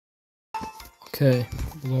Okay,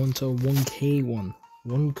 we're going to 1k one.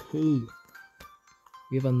 1k.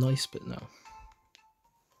 We have a nice bit now.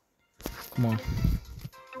 Come on.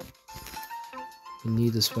 We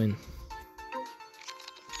need this win.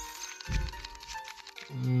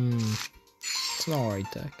 It's an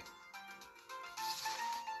alright deck.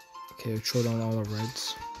 Okay, we'll throw down all the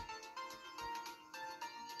reds.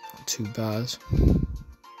 Not too bad.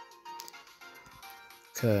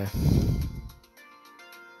 Okay.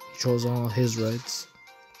 He throws on all his reds.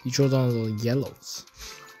 He throws on all the yellows.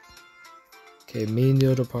 Okay, me and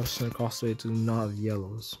the other person across the way do not have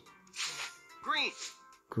yellows.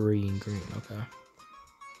 Green, okay.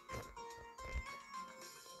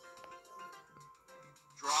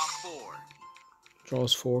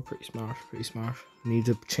 Draws 4, pretty smart. Need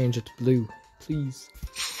to change it to blue, please.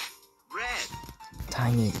 Red.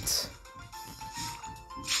 Dang it.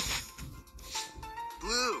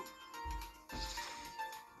 Blue.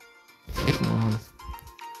 Come on.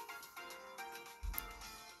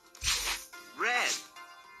 Red.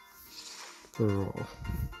 Bro.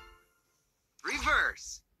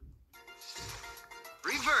 Reverse.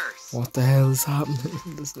 What the hell is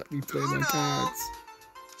happening? Just let me play my cards.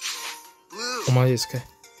 Blue. Oh my, it's okay.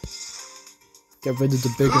 Get rid of the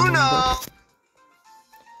bigger number.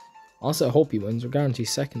 Also, I hope he wins. We're guaranteed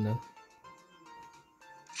second then.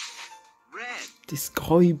 Red. This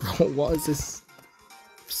guy, bro, what is this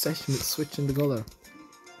obsession with switching the color?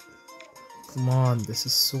 Come on, this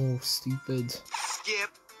is so stupid. Skip.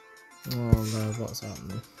 Oh god, what's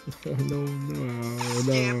happening? No.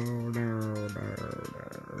 Uno.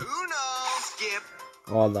 Skip.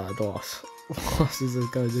 Oh lad, what is this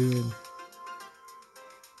guy doing?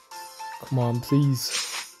 Come on, please.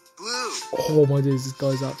 Blue. Oh my days, this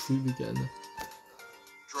guy's absolutely getting it.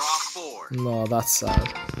 Draw 4. No, that's sad.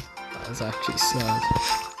 That is actually sad.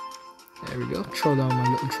 There we go. Throw down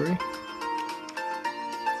my little tree.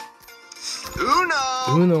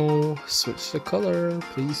 Uno. Switch the color,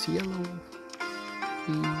 please to yellow.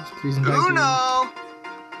 Please and thank you. Uno.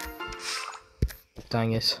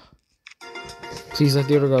 Dang it. Please let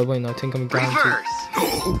the other guy win. I think I'm guaranteed. Reverse.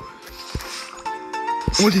 No.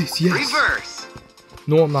 What is yes? Reverse.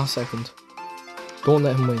 No, I'm not second. Don't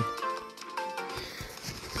let him win.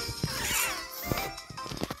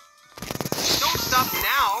 Don't stop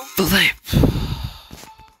now. Flip.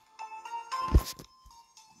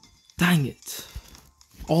 Dang it.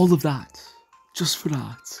 All of that. Just for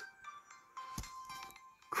that.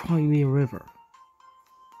 Cry me a river.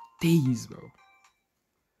 Days, bro.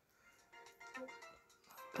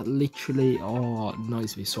 That literally, oh, it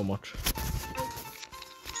annoys me so much.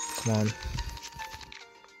 Come on.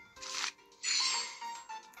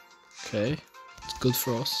 Okay. It's good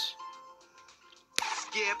for us.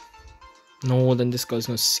 Skip. No, then this guy's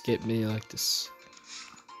gonna skip me like this.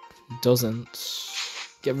 He doesn't.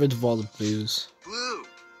 Get rid of all the blues. Blue.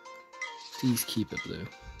 Please keep it blue.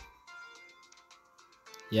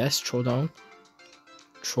 Yes, throw down.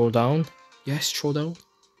 Throw down. Yes, throw down.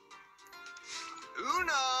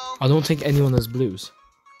 Uno. I don't think anyone has blues.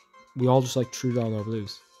 We all just like threw down our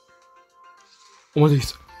blues. What are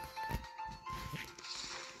these?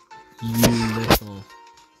 You little.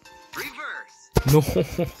 Reverse. No.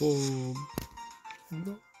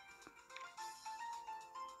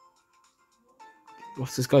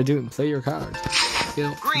 What's this guy doing? Play your card. Get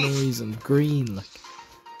up for no reason. Green, like.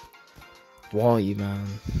 Why,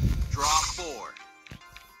 man? Draw 4.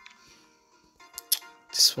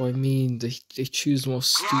 That's what I mean. They choose the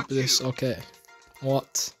most stupidest. Okay.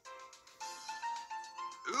 What?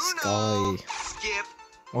 This guy. Skip.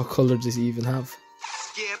 What color does he even have?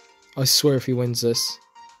 Skip. I swear if he wins this.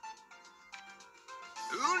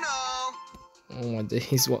 Uno. Oh my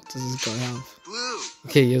days, what does this guy have? Blue.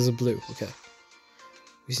 Okay, he has a blue. Okay.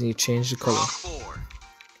 We just need to change the Draw color. 4.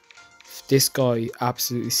 If this guy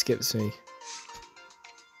absolutely skips me.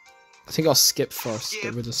 I think I'll skip first. Skip.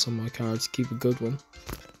 Get rid of some of my cards. Keep a good one.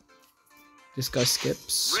 This guy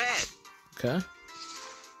skips. Red. Okay.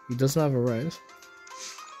 He doesn't have a red.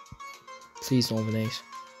 Please don't have an 8.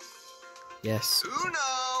 Yes.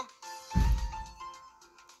 Uno.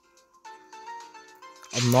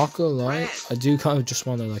 I'm not gonna lie. Red. I do kind of just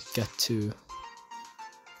want to like get to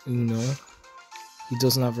Uno. He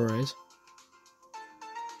doesn't have a red.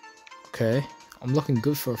 Okay. I'm looking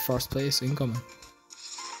good for a first place incoming.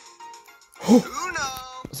 Uno.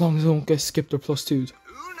 As long as I don't get skipped or +2'd.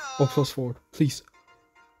 Or +4. Please.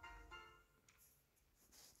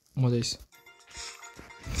 What is?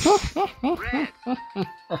 Red.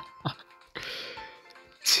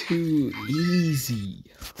 Too easy.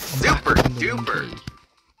 Super duper.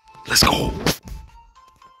 Let's go.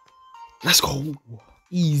 Let's go.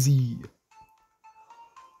 Easy.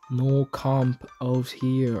 No comp out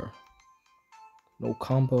here. No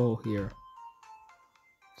combo here.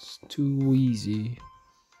 It's too easy.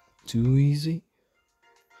 Too easy.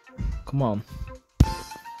 Come on.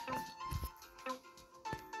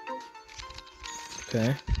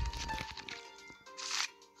 Okay.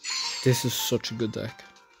 This is such a good deck.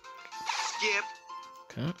 Skip.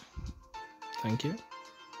 Okay. Thank you.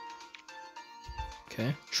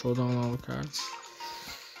 Okay. Throw down all the cards.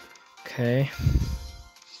 Okay.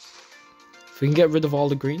 If we can get rid of all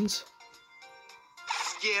the greens.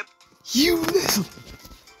 Skip. You little.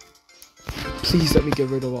 Please let me get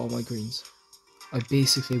rid of all my greens. I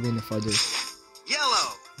basically win if I do.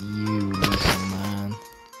 Yellow. You little man.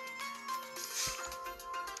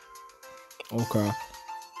 Oh crap.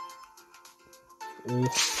 Oh.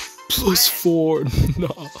 +4.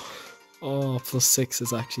 No. Oh, +6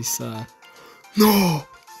 is actually sad. No.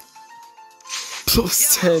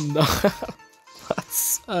 +10. No.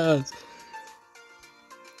 That's sad.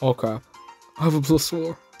 Oh crap. I have a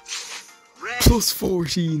 +4. Red.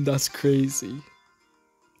 +14. That's crazy.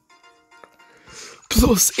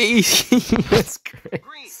 +18. That's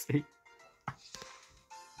crazy.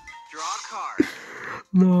 Draw a card.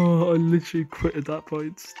 No, I literally quit at that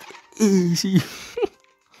point. 80.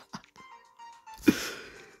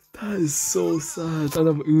 That is so sad. And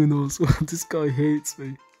I'm Uno's. This guy hates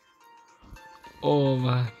me. Oh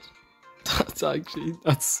man.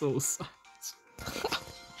 That's so sad.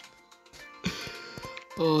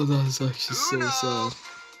 Oh, that's actually so Uno. sad.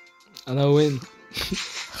 And I win.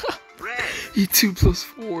 Red. He 2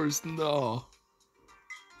 +4s. No.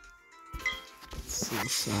 So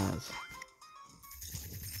sad.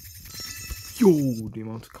 Yo, the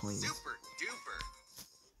amount of coins. Super duper.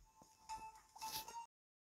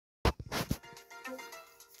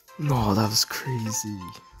 No, that was crazy.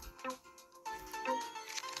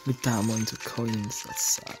 With that amount of coins, that's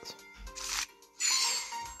sad.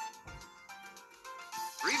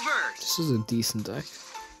 Reverse. This is a decent deck.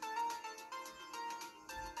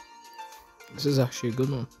 This is actually a good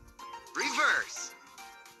one. Reverse.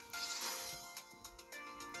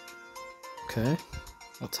 Okay,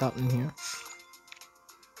 what's happening here?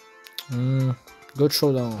 Good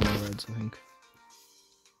showdown on my reds, I think.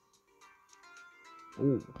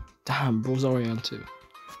 Oh, damn, bro's already on 2.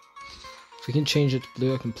 If we can change it to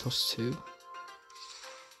blue, I can +2.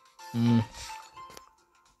 Uno.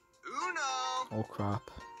 Oh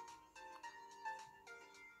crap.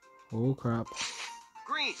 Oh crap.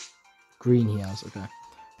 Green. Green he has, okay.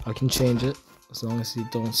 I can change it, as long as you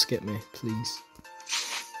don't skip me, please.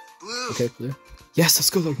 Blue. Okay, blue. Yes, that's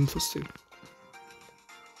good, I can +2.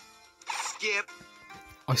 Skip.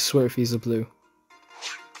 I swear if he's a blue.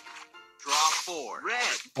 Draw 4.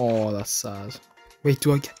 Red. Oh, that's sad. Wait,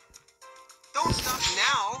 do I get... Don't stop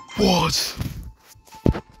now. What?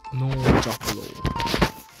 No, Jockolo.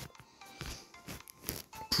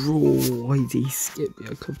 Bro, why did he skip me?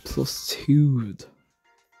 I could +2'd.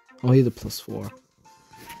 Oh, he had a +4.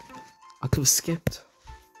 I could have skipped.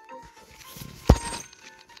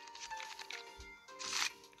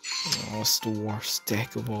 Oh, it's the worst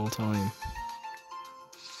deck of all time.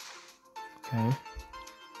 Okay.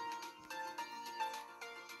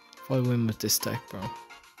 If I win with this deck, bro.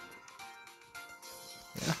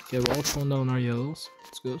 Yeah, okay, we're all throwing down our yellows.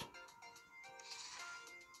 It's good.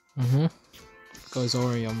 Guy's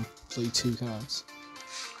already on play 2 cards.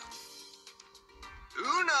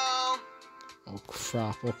 Uno. Oh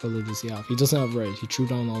crap, what color does he have? He doesn't have red, he threw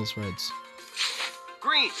down all his reds.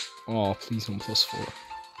 Green. Oh, please don't +4.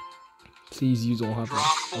 Please, you don't have Draw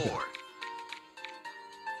red. 4.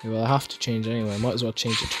 Okay, well, I have to change anyway. I might as well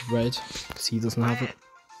change it to red, because he doesn't have it.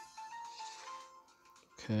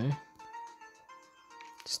 Okay.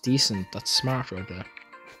 It's decent, that's smart right there.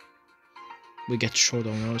 We get to show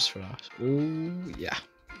down ours for that. Oh, yeah.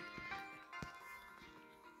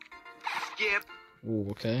 Skip.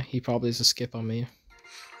 Oh, okay. He probably is a skip on me.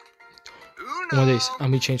 Uno. One of these,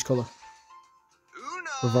 and we change colour.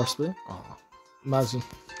 Uno. Reverse blue? Oh, imagine.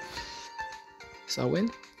 Is that a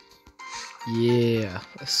win? Yeah,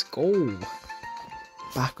 let's go.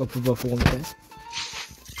 Back up above 1k.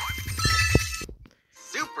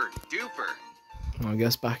 Super duper. I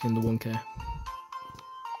guess back into 1k.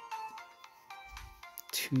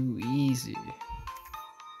 Too easy.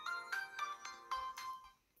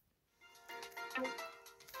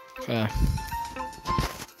 Okay.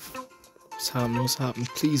 What's happening? What's happening?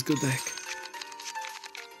 Please, good deck.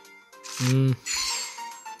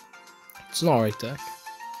 It's an alright deck.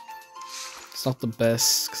 It's not the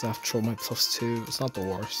best because I have to throw my +2. It's not the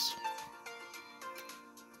worst.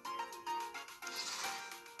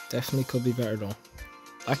 Definitely could be better though.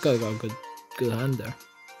 That guy got a good hand there.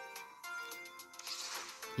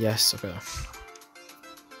 Yes, okay.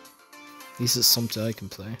 At least it's something I can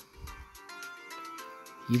play.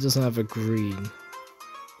 He doesn't have a green.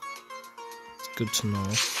 It's good to know.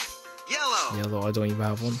 Yellow. Yellow, I don't even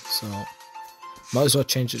have one, so might as well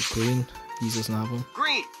change it to green. He doesn't have one.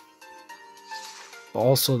 Green. But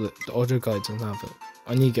also the other guy doesn't have it.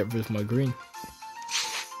 I need to get rid of my green.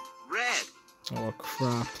 Red. Oh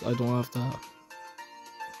crap, I don't have that.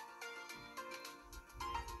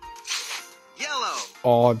 Yellow.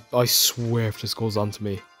 Oh, I swear if this goes on to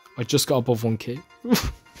me. I just got above 1k.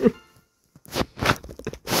 Red.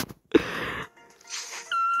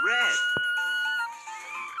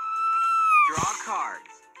 Draw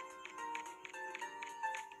cards.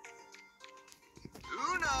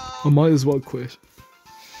 I Uno. might as well quit.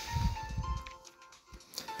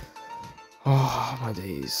 Oh, my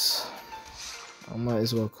days. I might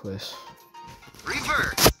as well quit.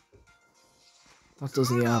 Reverse. That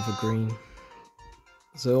doesn't even have a green.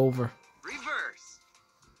 Is it over? Reverse.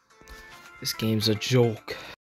 This game's a joke.